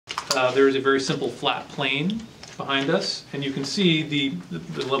there is a very simple flat plane behind us, and you can see the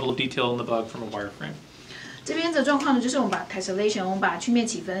level of detail in the bug from a wireframe. 这边的状况呢，就是我们把 tessellation， 我们把曲面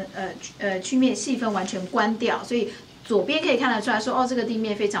细分完全关掉，所以左边可以看得出来说，哦，这个地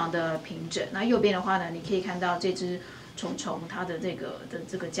面非常的平整。那右边的话呢，你可以看到这只虫虫它的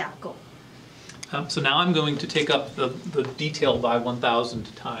这个架构。So now I'm going to take up the detail by 1,000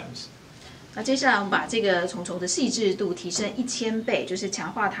 times. 那接下来我们把这个虫虫的细致度提升1000倍，就是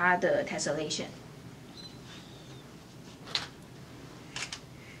强化它的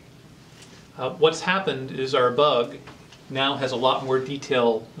tessellation。What's happened is our bug now has a lot more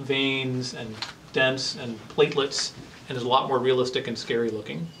detail, veins and dents and platelets, and is a lot more realistic and scary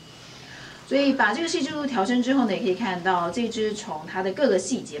looking. 所以把这个细致度调升之后呢，也可以看到这只虫它的各个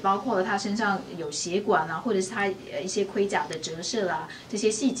细节，包括了它身上有血管啦，或者是它一些盔甲的折射啦，这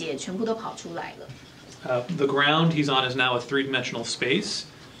些细节全部都跑出来了。The ground he's on is now a three-dimensional space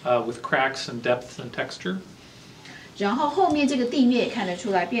with cracks and depth and texture. 然后后面这个地面也看得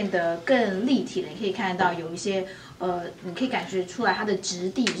出来变得更立体了，你可以看到有一些你可以感觉出来它的质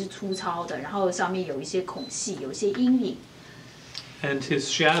地是粗糙的，然后上面有一些孔隙，有一些阴影。And his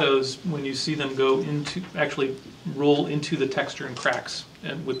shadows, when you see them go into, actually roll into the texture and cracks,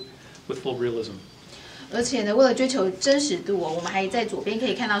 and with full realism. 而且呢，为了追求真实度哦，我们还在左边可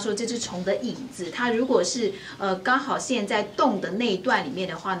以看到说这只虫的影子，它如果是刚好现在动的那一段里面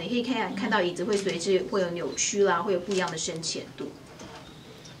的话呢，你可以看到影子会随之会有扭曲啦，会有不一样的深浅度。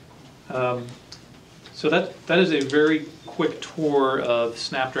So that is a very quick tour of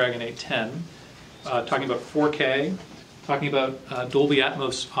Snapdragon 810, talking about 4K, talking about Dolby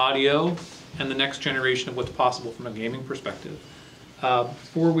Atmos audio, and the next generation of what's possible from a gaming perspective.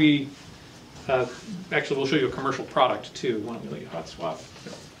 Before we actually, we'll show you a commercial product too. Why don't we let you hot swap?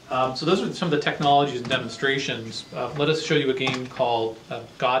 So those are some of the technologies and demonstrations. Let us show you a game called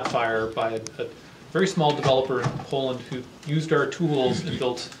Godfire by a very small developer in Poland who used our tools and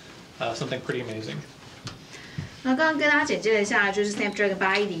built something pretty amazing. 那刚刚跟大家简介了一下，就是 Snapdragon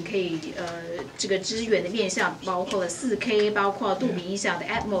 810可以这个支援的面向，包括了4K， 包括杜比音响的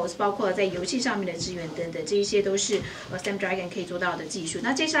Atmos， 包括在游戏上面的支援等等，这一些都是Snapdragon 可以做到的技术。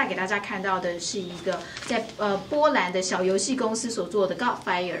那接下来给大家看到的是一个在波兰的小游戏公司所做的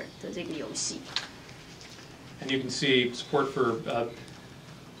Godfire 的这个游戏。And you can see support for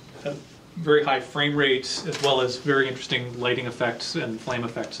very high frame rates as well as very interesting lighting effects and flame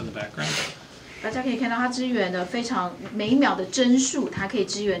effects in the background. 大家可以看到它支援的非常每一秒的帧数，它可以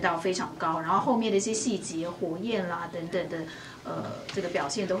支援到非常高，然后后面的一些细节、火焰啦等等的，这个表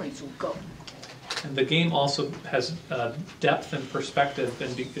现都很足够。And the game also has depth and perspective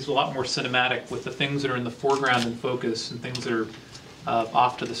and is a lot more cinematic with the things that are in the foreground and focus and things that are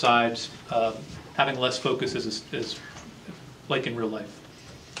off to the sides. Having less focus is like in real life.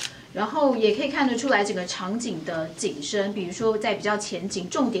 然后也可以看得出来整个场景的景深，比如说在比较前景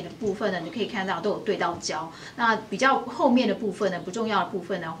重点的部分呢，你可以看到都有对到焦。那比较后面的部分呢，不重要的部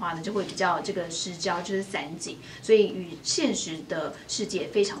分的话呢，就会比较这个失焦，就是散景，所以与现实的世界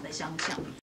非常的相像。